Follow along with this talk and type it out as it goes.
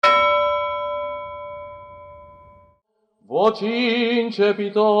Ոչինչ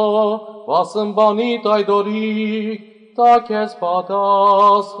չպիտո, վասնբանի տայդորիկ, տա քեզ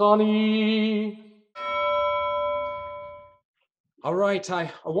պատասխանի. All right, I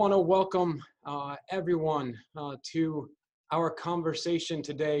want to welcome everyone to our conversation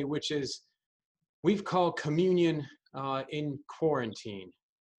today, which is we've called Communion in Quarantine.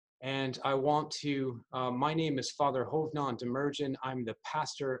 And I want to, my name is Father Hovnan Demergen. I'm the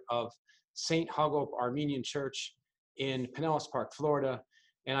pastor of St. Hagop Armenian Church in Pinellas Park, Florida.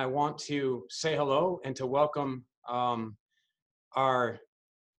 And I want to say hello and to welcome our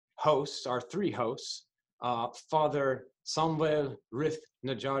hosts, our three hosts, Father Samuel Rith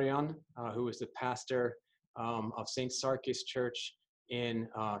Najarian, who is the pastor of St. Sarkis Church in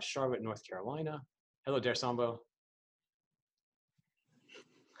Charlotte, North Carolina. Hello there, Samuel.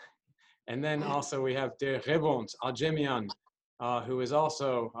 And then also we have De Revont Aljemian, who is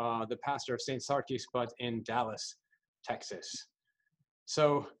also the pastor of St. Sarkis, but in Dallas, Texas.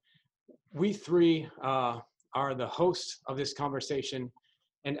 So we three are the hosts of this conversation.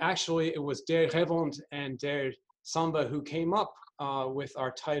 And actually, it was Der Revond and Der Samba who came up with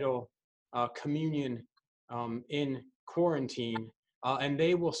our title, Communion in Quarantine. And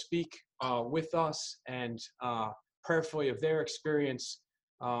they will speak with us and prayerfully of their experience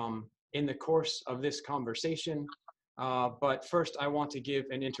in the course of this conversation. But first, I want to give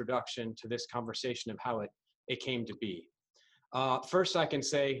an introduction to this conversation of how it came to be. First, I can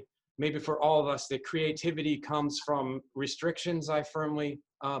say, maybe for all of us, that creativity comes from restrictions, I firmly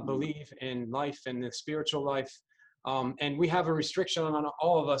believe, in life and the spiritual life. And we have a restriction on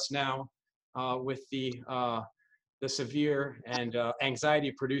all of us now with the severe and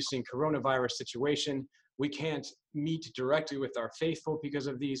anxiety-producing coronavirus situation. We can't meet directly with our faithful because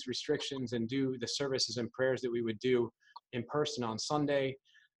of these restrictions and do the services and prayers that we would do in person on Sunday.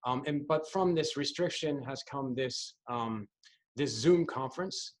 But from this restriction has come this Zoom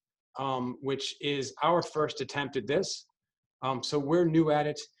conference, which is our first attempt at this. So we're new at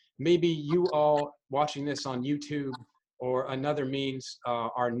it. Maybe you all watching this on YouTube or another means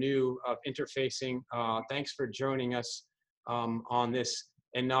are new of interfacing. Thanks for joining us on this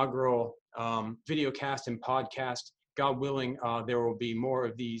inaugural video cast and podcast. God willing, there will be more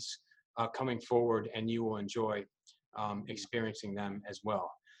of these coming forward, and you will enjoy experiencing them as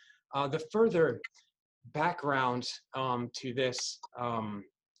well. The further background to this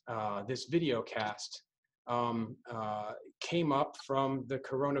this video cast came up from the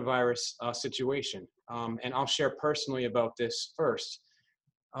coronavirus situation, and I'll share personally about this first.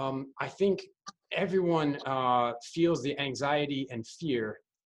 I think everyone feels the anxiety and fear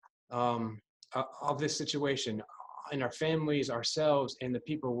of this situation in our families, ourselves, and the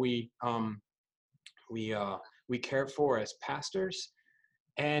people we care for as pastors.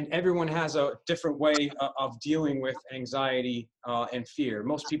 And everyone has a different way of dealing with anxiety and fear.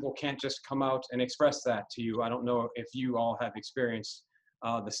 Most people can't just come out and express that to you. I don't know if you all have experienced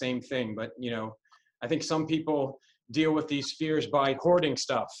the same thing, but I think some people deal with these fears by hoarding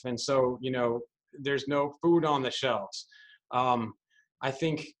stuff, and so there's no food on the shelves.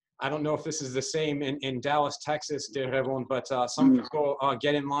 I don't know if this is the same in Dallas, Texas, but some people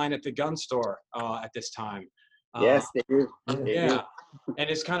get in line at the gun store at this time. Yes, they do. Yeah. And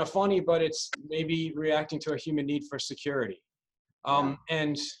it's kind of funny, but it's maybe reacting to a human need for security.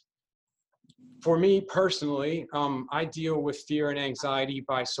 And for me personally, I deal with fear and anxiety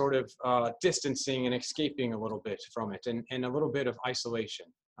by sort of distancing and escaping a little bit from it, and a little bit of isolation.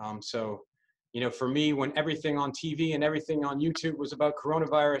 So, for me, when everything on TV and everything on YouTube was about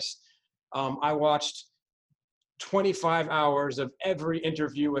coronavirus, I watched 25 hours of every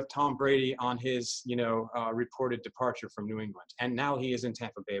interview with Tom Brady on his, reported departure from New England. And now he is in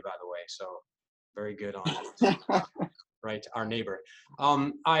Tampa Bay, by the way. So very good on it. Right, our neighbor.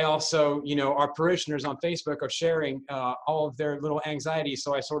 I also, our parishioners on Facebook are sharing all of their little anxieties.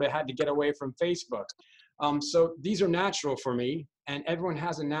 So I sort of had to get away from Facebook. So these are natural for me, and everyone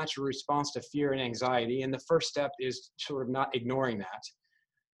has a natural response to fear and anxiety. And the first step is sort of not ignoring that.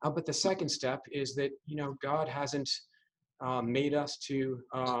 But the second step is that, God hasn't made us to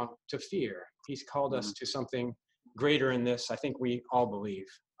fear. He's called us to something greater in this, I think we all believe.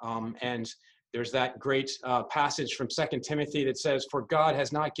 And there's that great passage from 2 Timothy that says, "For God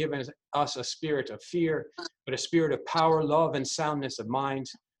has not given us a spirit of fear, but a spirit of power, love, and soundness of mind."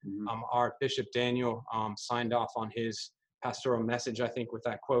 Our Bishop Daniel signed off on his pastoral message, I think, with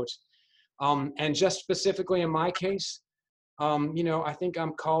that quote. And just specifically in my case, I think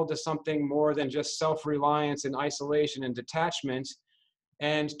I'm called to something more than just self-reliance and isolation and detachment,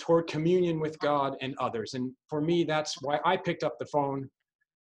 and toward communion with God and others. And for me, that's why I picked up the phone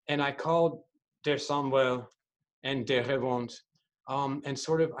and I called Der Samuel and de Revont. And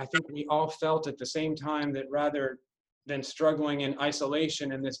sort of, I think we all felt at the same time that rather than struggling in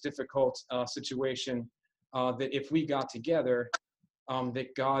isolation in this difficult situation, that if we got together,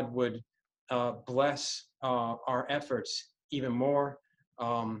 that God would bless our efforts even more,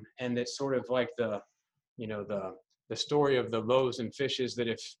 and that sort of like the story of the loaves and fishes, that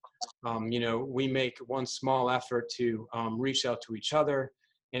if we make one small effort to reach out to each other,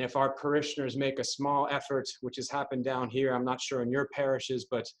 and if our parishioners make a small effort, which has happened down here, I'm not sure in your parishes,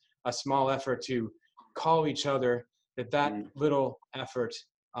 but a small effort to call each other, that little effort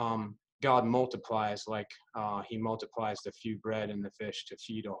God multiplies, like he multiplies the few bread and the fish to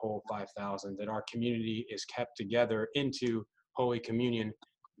feed a whole 5,000, that our community is kept together into Holy Communion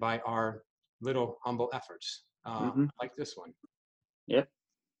by our little humble efforts, like this one. Yep.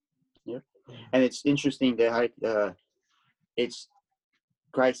 Yep. And it's interesting that it's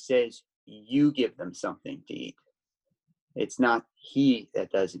Christ says, you give them something to eat. It's not he that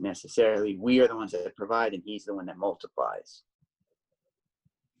does it necessarily. We are the ones that provide, and he's the one that multiplies.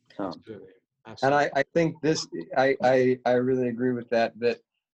 Absolutely. And I think this, I really agree with that,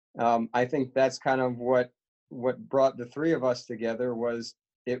 I think that's kind of what brought the three of us together.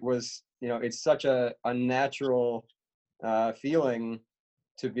 It's such a natural feeling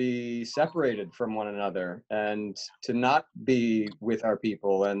to be separated from one another and to not be with our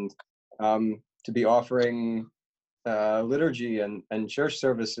people, and to be offering liturgy and church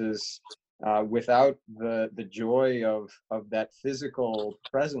services without the joy of that physical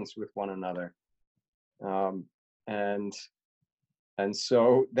presence with one another. And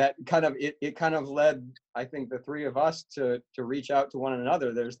so that kind of led, I think, the three of us to reach out to one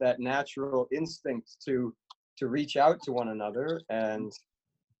another. There's that natural instinct to reach out to one another, and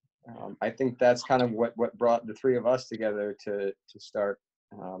I think that's kind of what brought the three of us together to start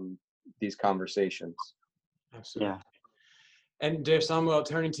these conversations. Absolutely. Yeah. And dear Samuel,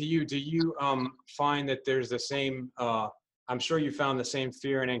 turning to you, do you find that there's the same, I'm sure you found the same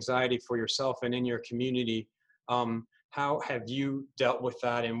fear and anxiety for yourself and in your community. How have you dealt with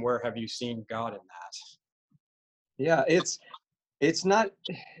that, and where have you seen God in that? Yeah, it's not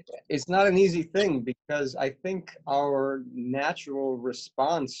an easy thing, because I think our natural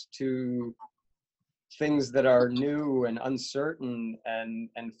response to things that are new and uncertain and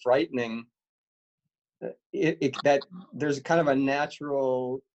frightening, that there's kind of a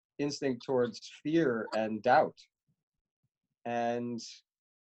natural instinct towards fear and doubt, and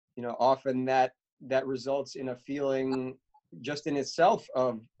often that results in a feeling just in itself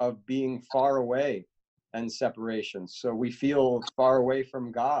of being far away and separation. So we feel far away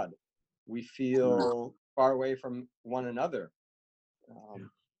from God, we feel far away from one another,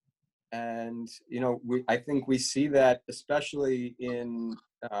 and I think we see that especially in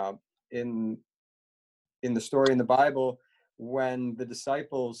the story in the Bible, when the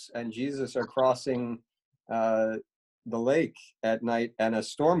disciples and Jesus are crossing the lake at night and a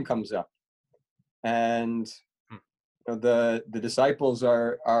storm comes up, and the disciples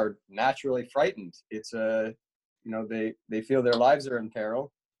are naturally frightened. It's they feel their lives are in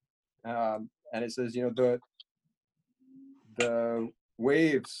peril, and it says the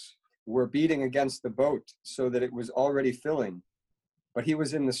waves were beating against the boat so that it was already filling, but he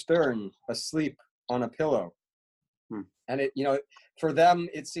was in the stern asleep on a pillow. And for them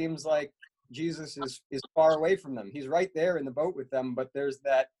it seems like Jesus is far away from them. He's right there in the boat with them, but there's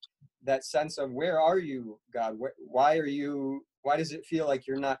that sense of, where are you, God? Why does it feel like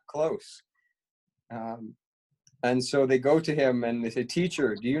you're not close? And so they go to him and they say,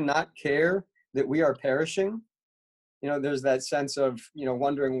 "Teacher, do you not care that we are perishing?" There's that sense of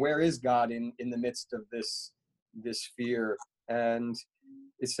wondering, where is God in the midst of this fear. And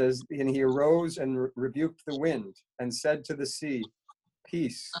it says, and he arose and rebuked the wind and said to the sea,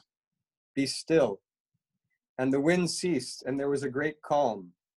 "Peace, be still." And the wind ceased, and there was a great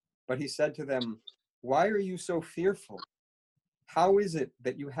calm. But he said to them, "Why are you so fearful? How is it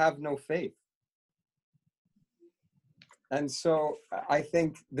that you have no faith?" And so I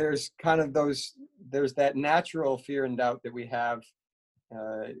think there's that natural fear and doubt that we have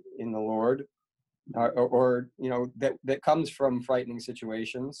in the Lord, or that comes from frightening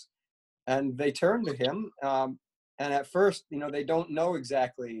situations, and they turn to him, and at first they don't know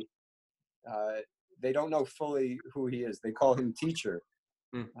exactly, they don't know fully who he is. They call him teacher,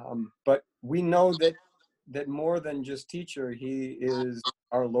 but we know that more than just teacher, he is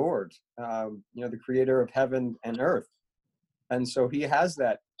our Lord, the creator of heaven and earth. And so he has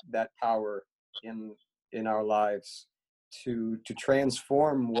that power in our lives to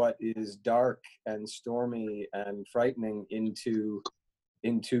transform what is dark and stormy and frightening into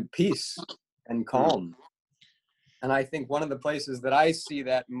peace and calm. And I think one of the places that I see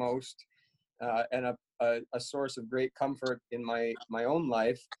that most, and a source of great comfort in my own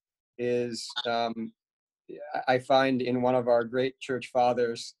life, is I find in one of our great church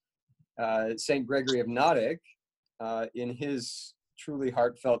fathers, Saint Gregory of Nottig, in his truly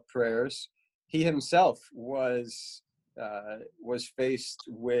heartfelt prayers, he himself was faced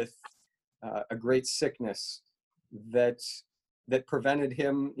with a great sickness that prevented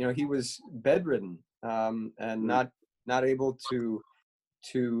him. You know, he was bedridden, and not able to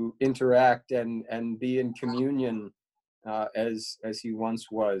interact and be in communion as he once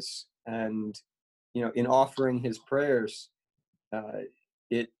was. And you know, in offering his prayers,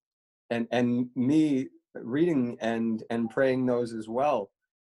 and me reading and praying those as well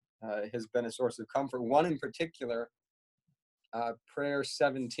has been a source of comfort. One in particular, prayer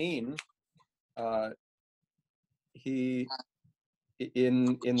 17, he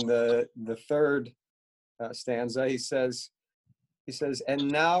in the third stanza, he says,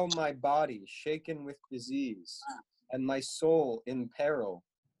 "And now my body shaken with disease, and my soul in peril,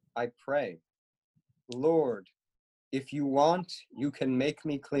 I pray, Lord, if you want, you can make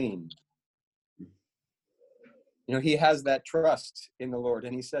me clean." You know, he has that trust in the Lord,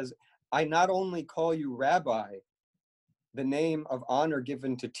 and he says, "I not only call you Rabbi, the name of honor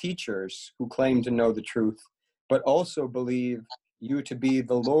given to teachers who claim to know the truth, but also believe you to be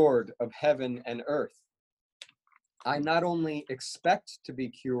the Lord of heaven and earth. I not only expect to be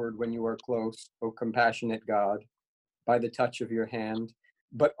cured when you are close, O compassionate God, by the touch of your hand,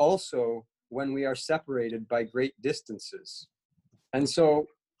 but also when we are separated by great distances." And so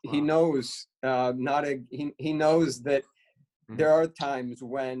he knows, he knows that there are times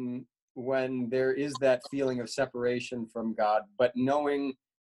when there is that feeling of separation from God, but knowing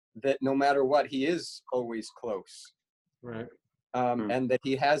that no matter what, he is always close. Right. And that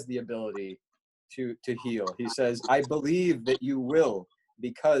he has the ability to heal. He says, "I believe that you will,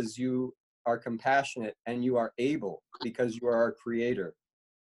 because you are compassionate, and you are able, because you are our creator."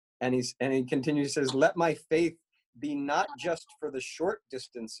 And he continues, says, "Let my faith be not just for the short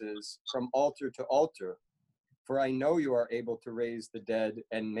distances from altar to altar, for I know you are able to raise the dead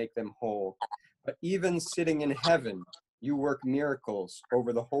and make them whole, but even sitting in heaven, you work miracles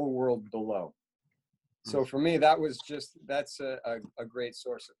over the whole world below." So for me, that's a great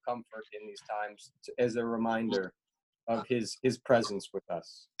source of comfort in these times, as a reminder of his presence with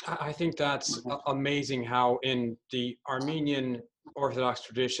us. I think that's amazing how in the Armenian Orthodox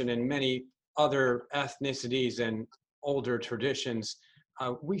tradition and many other ethnicities and older traditions,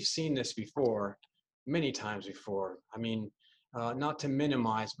 we've seen this before, many times before. I mean, not to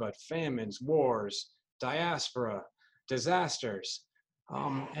minimize, but famines, wars, diaspora, disasters.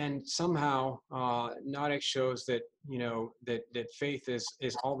 And somehow Nottig shows that, you know, that faith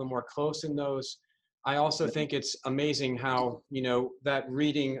is all the more close in those. I also think it's amazing how, you know, that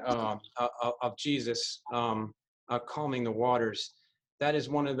reading of Jesus calming the waters, that is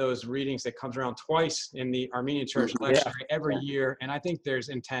one of those readings that comes around twice in the Armenian Church lectionary every year. And I think there's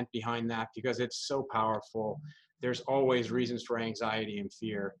intent behind that because it's so powerful. There's always reasons for anxiety and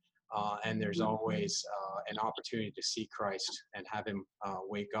fear. And there's always an opportunity to see Christ and have him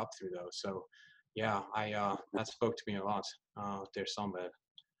wake up through those. So yeah, that spoke to me a lot. Der Sambed.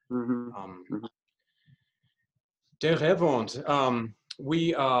 Der Revond,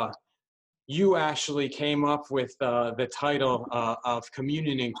 you actually came up with the title of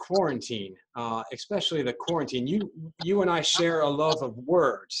Communion in Quarantine, especially the quarantine. You and I share a love of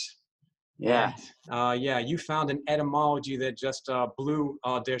words. Yeah. And, yeah, you found an etymology that just blew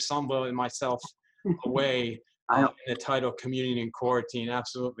Der Sambed and myself away. The title Communion in Quarantine,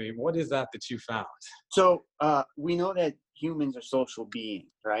 absolutely. What is that you found? So we know that humans are social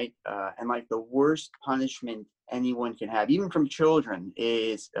beings, right? And like the worst punishment anyone can have, even from children,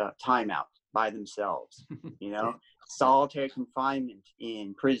 is timeout by themselves. You know, solitary confinement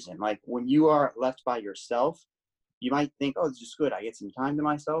in prison. Like when you are left by yourself, you might think, "Oh, this is good. I get some time to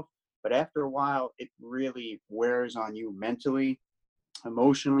myself." But after a while, it really wears on you mentally,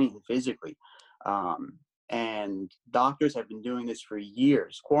 emotionally, and physically. And doctors have been doing this for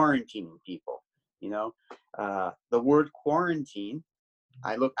years, quarantining people. You know, the word quarantine,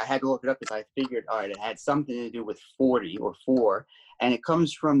 I had to look it up because I figured, all right, it had something to do with 40 or 4, and it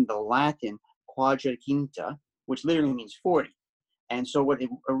comes from the Latin quadraginta, which literally means 40. And so what it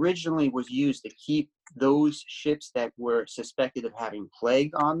originally was used to keep those ships that were suspected of having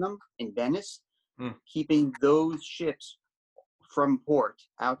plague on them in Venice, keeping those ships from port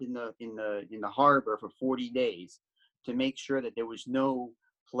out in the harbor for 40 days to make sure that there was no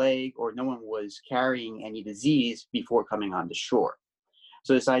plague or no one was carrying any disease before coming on the shore.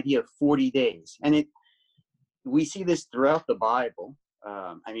 So this idea of 40 days, and we see this throughout the Bible.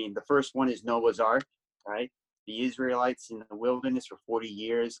 I mean, the first one is Noah's Ark, right? The Israelites in the wilderness for 40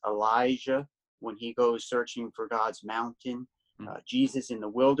 years. Elijah, when he goes searching for God's mountain. Jesus in the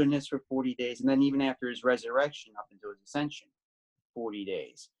wilderness for 40 days. And then even after his resurrection up until his ascension, 40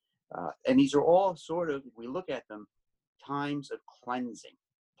 days. And these are all sort of, if we look at them, times of cleansing,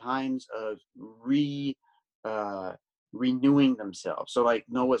 times of renewing themselves. So like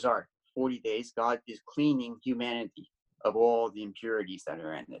Noah's Ark, 40 days, God is cleaning humanity of all the impurities that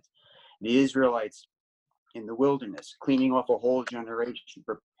are in it. The Israelites in the wilderness, cleaning off a whole generation,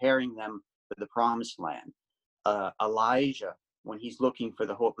 preparing them for the promised land. Elijah, when he's looking for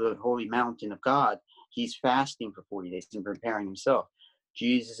the holy mountain of God, he's fasting for 40 days and preparing himself.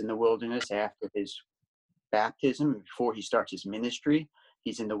 Jesus in the wilderness after his baptism, before he starts his ministry,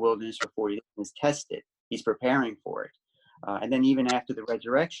 he's in the wilderness for 40 days and is tested. He's preparing for it. And then even after the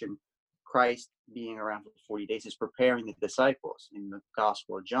resurrection, Christ being around for 40 days is preparing the disciples. In the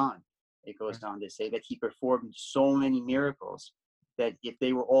Gospel of John, it goes on to say that he performed so many miracles that if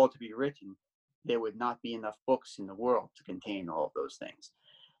they were all to be written, there would not be enough books in the world to contain all of those things.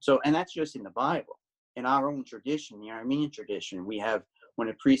 So, and that's just in the Bible. In our own tradition, the Armenian tradition, we have, when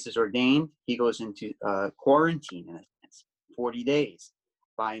a priest is ordained, he goes into quarantine, in a sense, 40 days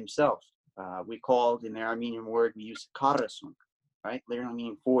by himself. We called, in the Armenian word, we use karasung, right? Literally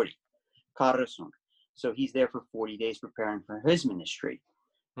meaning 40. Karasung. So he's there for 40 days preparing for his ministry.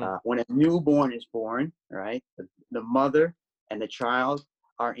 When a newborn is born, right, the mother and the child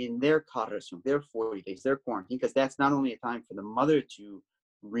are in their karasung, their 40 days, their quarantine, because that's not only a time for the mother to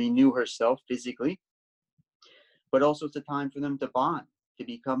renew herself physically, but also it's a time for them to bond, to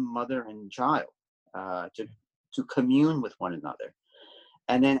become mother and child, to commune with one another.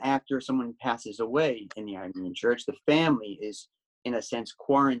 And then after someone passes away in the Armenian church, the family is, in a sense,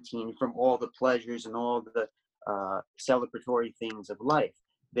 quarantined from all the pleasures and all the celebratory things of life.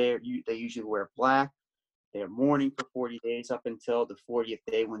 They usually wear black. They're mourning for 40 days up until the 40th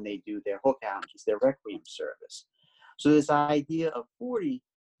day when they do their hokan, which is their requiem service. So this idea of 40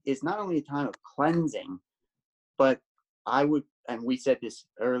 is not only a time of cleansing, but I would, and we said this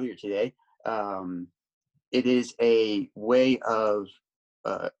earlier today, it is a way of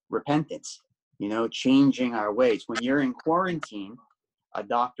repentance, changing our ways. When you're in quarantine, a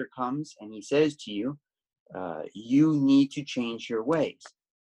doctor comes and he says to you, you need to change your ways.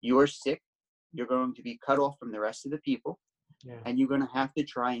 You're sick. You're going to be cut off from the rest of the people. Yeah. And you're going to have to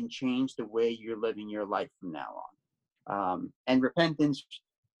try and change the way you're living your life from now on. And repentance,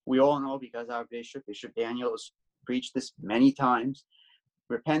 we all know, because our Bishop Daniel, has preached this many times.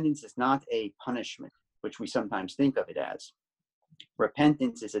 Repentance is not a punishment, which we sometimes think of it as.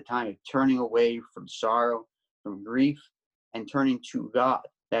 Repentance is a time of turning away from sorrow, from grief, and turning to God.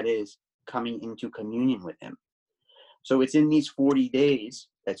 That is, coming into communion with him. So it's in these 40 days,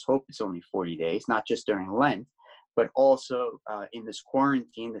 let's hope it's only 40 days, not just during Lent, but also in this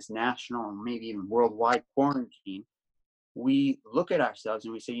quarantine, this national and maybe even worldwide quarantine, we look at ourselves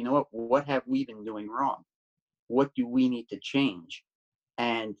and we say, you know what have we been doing wrong? What do we need to change?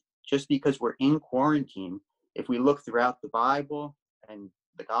 And just because we're in quarantine, if we look throughout the Bible and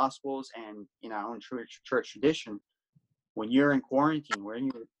the Gospels and in our own church tradition, when you're in quarantine,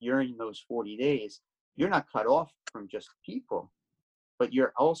 when you're in those 40 days, you're not cut off from just people, but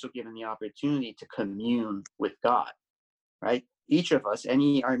you're also given the opportunity to commune with God, right? Each of us,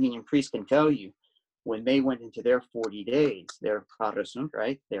 any Armenian priest can tell you, when they went into their 40 days, their karasung,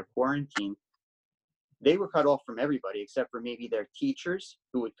 right, their quarantine, they were cut off from everybody except for maybe their teachers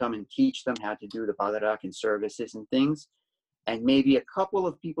who would come and teach them how to do the badarak and services and things, and maybe a couple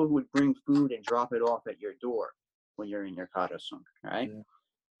of people who would bring food and drop it off at your door when you're in your karasung, right? Yeah.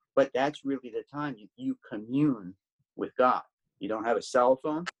 But that's really the time you commune with God. You don't have a cell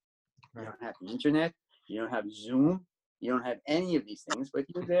phone, you don't have the internet, you don't have Zoom, you don't have any of these things, but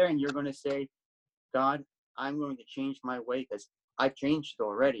you're there and you're going to say, God, I'm going to change my way because I've changed it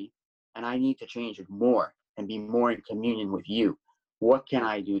already and I need to change it more and be more in communion with you. What can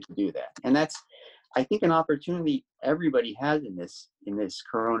I do to do that? And that's, I think, an opportunity everybody has in this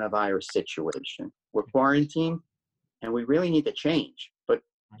coronavirus situation. We're quarantined and we really need to change. But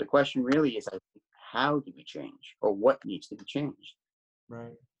the question really is, how do we change, or what needs to be changed?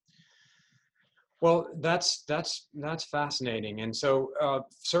 Right. Well, that's fascinating. And so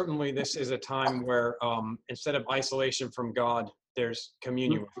certainly this is a time where instead of isolation from God, there's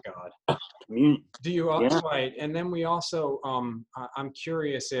communion with God. Communion. Do you right? And then we also, I'm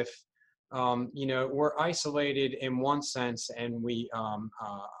curious if we're isolated in one sense, and we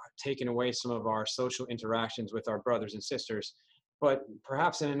taken away some of our social interactions with our brothers and sisters, but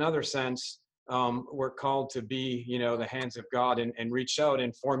perhaps in another sense, we're called to be, the hands of God and reach out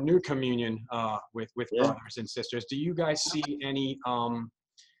and form new communion with Yeah. brothers and sisters. Do you guys see any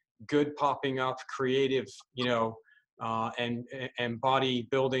good popping up, creative, and body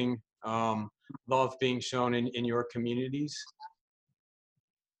building love being shown in your communities?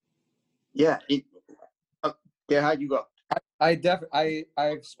 Yeah. Yeah. How'd you go?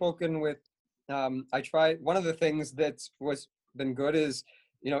 I've spoken with, I try, one of the things that's been good is,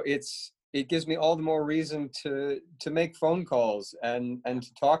 it gives me all the more reason to make phone calls and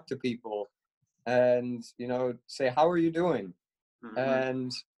to talk to people and, say, how are you doing? Mhm.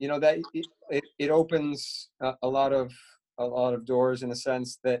 And, that it opens a lot of doors, in a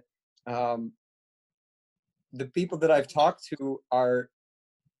sense that, the people that I've talked to are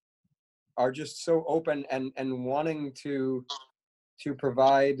just so open and wanting to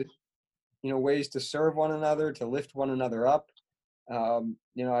provide, ways to serve one another, to lift one another up.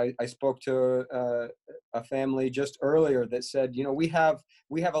 I spoke to a family just earlier that said, we have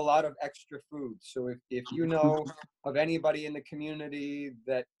a lot of extra food. So if you know of anybody in the community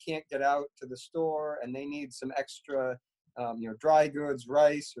that can't get out to the store and they need some extra, dry goods,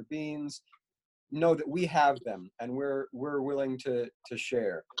 rice or beans, know that we have them and we're willing to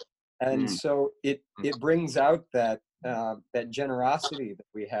share. And so it brings out that generosity that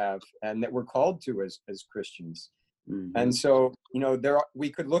we have and that we're called to as Christians. And so, we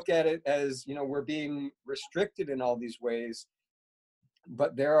could look at it as, we're being restricted in all these ways,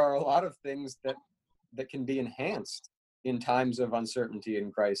 but there are a lot of things that can be enhanced in times of uncertainty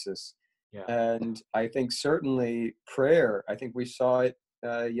and crisis. Yeah. And I think certainly prayer, I think we saw it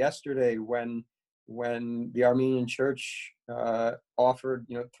yesterday when the Armenian Church offered,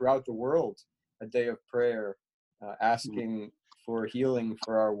 throughout the world, a day of prayer, asking for healing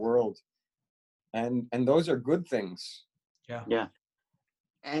for our world. And those are good things. Yeah. Yeah.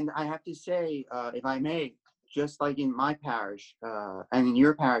 And I have to say, if I may, just like in my parish, and in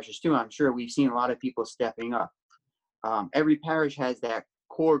your parishes too, I'm sure we've seen a lot of people stepping up. Every parish has that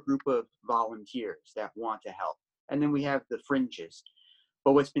core group of volunteers that want to help. And then we have the fringes.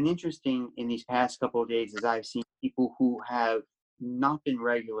 But what's been interesting in these past couple of days is I've seen people who have not been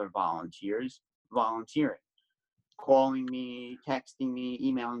regular volunteers volunteering, calling me, texting me,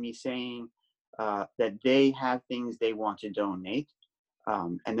 emailing me, saying that they have things they want to donate,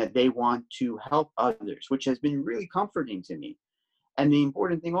 and that they want to help others, which has been really comforting to me. And the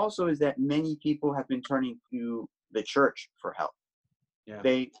important thing also is that many people have been turning to the church for help. Yeah.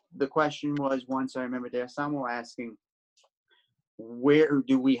 The question was once, I remember there someone asking, where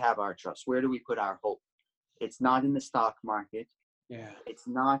do we have our trust? Where do we put our hope? It's not in the stock market. Yeah. It's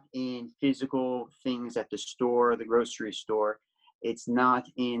not in physical things at the store, the grocery store. It's not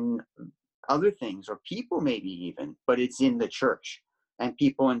in other things or people maybe even, but it's in the church. And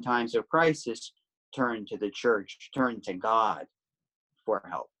people in times of crisis turn to the church, turn to God for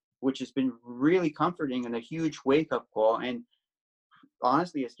help, which has been really comforting and a huge wake-up call. And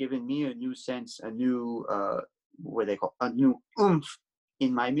honestly, it's given me a new sense, a new a new oomph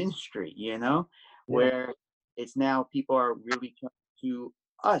in my ministry, where it's now people are really turning to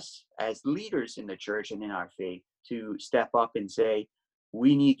us as leaders in the church and in our faith to step up and say,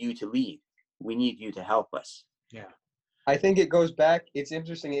 we need you to lead. We need you to help us. Yeah. I think it goes back. It's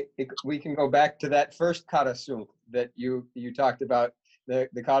interesting. We can go back to that first Karasunk that you talked about, the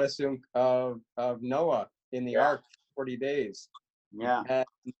Karasunk of Noah in the ark, 40 days. Yeah. And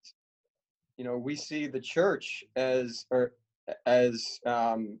we see the church or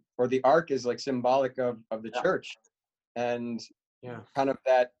the ark is like symbolic of the church, and kind of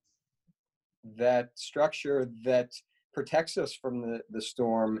that structure that protects us from the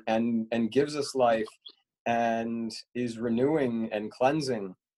storm and gives us life and is renewing and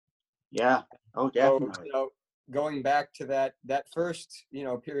cleansing. Yeah. Oh, definitely. So, going back to that first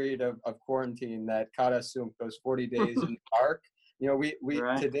period of quarantine, that Karasunk, those 40 days in the ark, we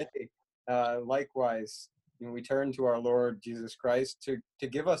Right. today likewise, we turn to our Lord Jesus Christ to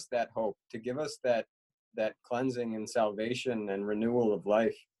give us that hope, to give us that cleansing and salvation and renewal of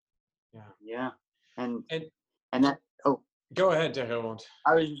life. Yeah. Yeah. And And that, oh, go ahead, Gerald.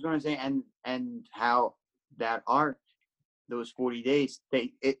 I was just going to say, and how that ark, those 40 days,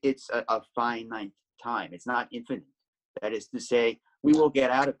 it's a finite time. It's not infinite. That is to say, we will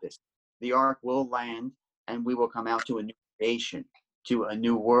get out of this. The ark will land, and we will come out to a new creation, to a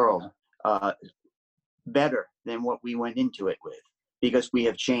new world, better than what we went into it with, because we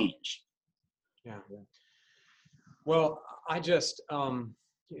have changed. Yeah. Well, I just,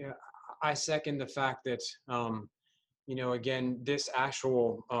 I second the fact that, again, this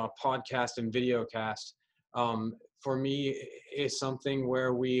actual podcast and video cast, for me, is something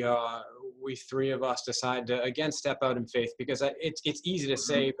where we three of us decide to again step out in faith, because it's easy to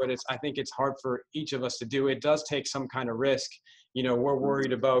say, but I think it's hard for each of us to do. It does take some kind of risk. We're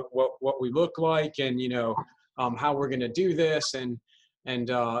worried about what we look like, and how we're going to do this, and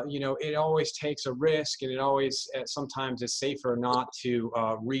it always takes a risk, and it always sometimes it's safer not to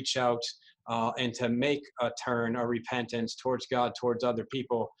reach out and to make a turn, a repentance towards God, towards other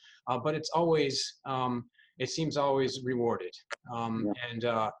people. But it's always, it seems always rewarded. And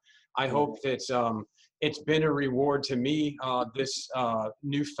I hope that it's been a reward to me, this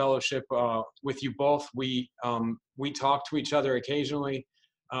new fellowship with you both. We talk to each other occasionally,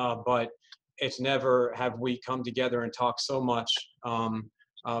 but it's never have we come together and talked so much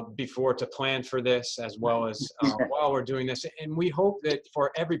before to plan for this, as well as while we're doing this. And we hope that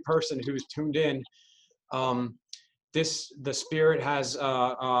for every person who's tuned in, the Spirit has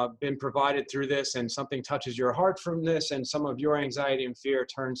been provided through this, and something touches your heart from this, and some of your anxiety and fear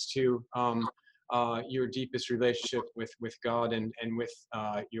turns to your deepest relationship with God and with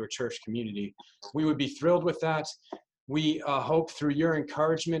your church community. We would be thrilled with that. We hope through your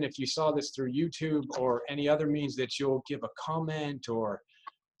encouragement, if you saw this through YouTube or any other means, that you'll give a comment or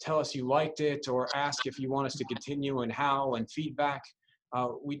tell us you liked it, or ask if you want us to continue and how, and feedback.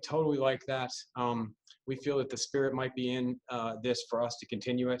 We totally like that. We feel that the Spirit might be in this for us to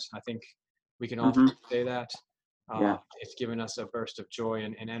continue it. I think we can all say that. It's given us a burst of joy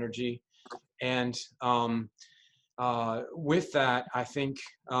and energy. And with that, I think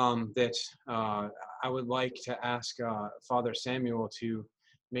that I would like to ask Father Samuel to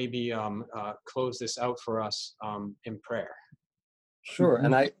maybe close this out for us in prayer. Sure.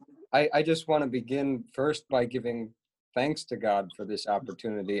 And I just want to begin first by giving thanks to God for this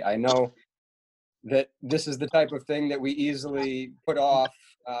opportunity. I know that this is the type of thing that we easily put off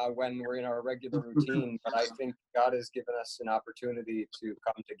when we're in our regular routine, but I think God has given us an opportunity to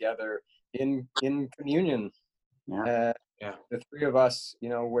come together in communion. The three of us,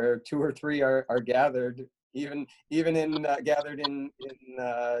 where two or three are gathered, even in gathered in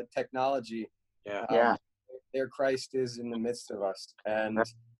technology. There Christ is in the midst of us. And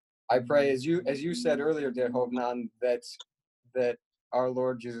I pray, as you said earlier, dear Hovnan, that our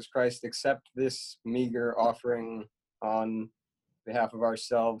Lord Jesus Christ accept this meager offering on behalf of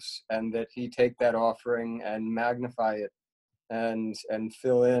ourselves, and that he take that offering and magnify it and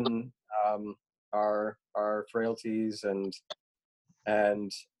fill in our frailties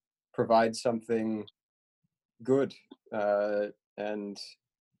and provide something good and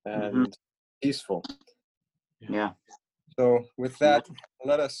peaceful. So with that,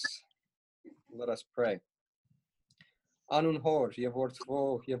 let us pray. Anun hor, yevort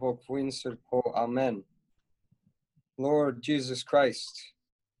vo, yevok winser po, amen. Lord Jesus Christ,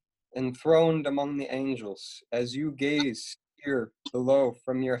 enthroned among the angels, as you gaze here below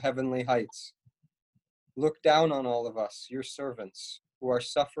from your heavenly heights, look down on all of us, your servants, who are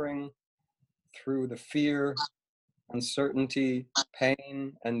suffering through the fear, uncertainty,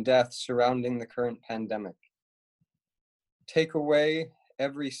 pain, and death surrounding the current pandemic. Take away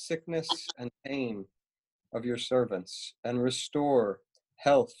every sickness and pain of your servants, and restore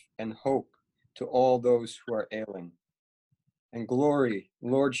health and hope to all those who are ailing. And glory,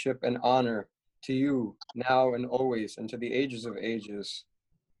 lordship, and honor to you now and always, and to the ages of ages.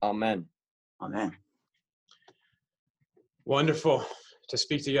 Amen. Amen. Wonderful to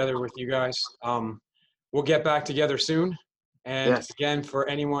speak together with you guys. We'll get back together soon. And again, for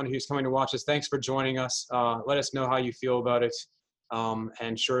anyone who's coming to watch us, thanks for joining us. Let us know how you feel about it.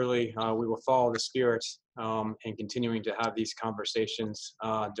 And surely we will follow the Spirit and continuing to have these conversations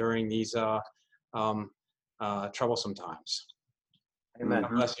during these troublesome times. Amen.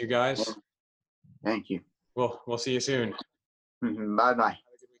 God bless you guys. Thank you. We'll see you soon. Bye-bye.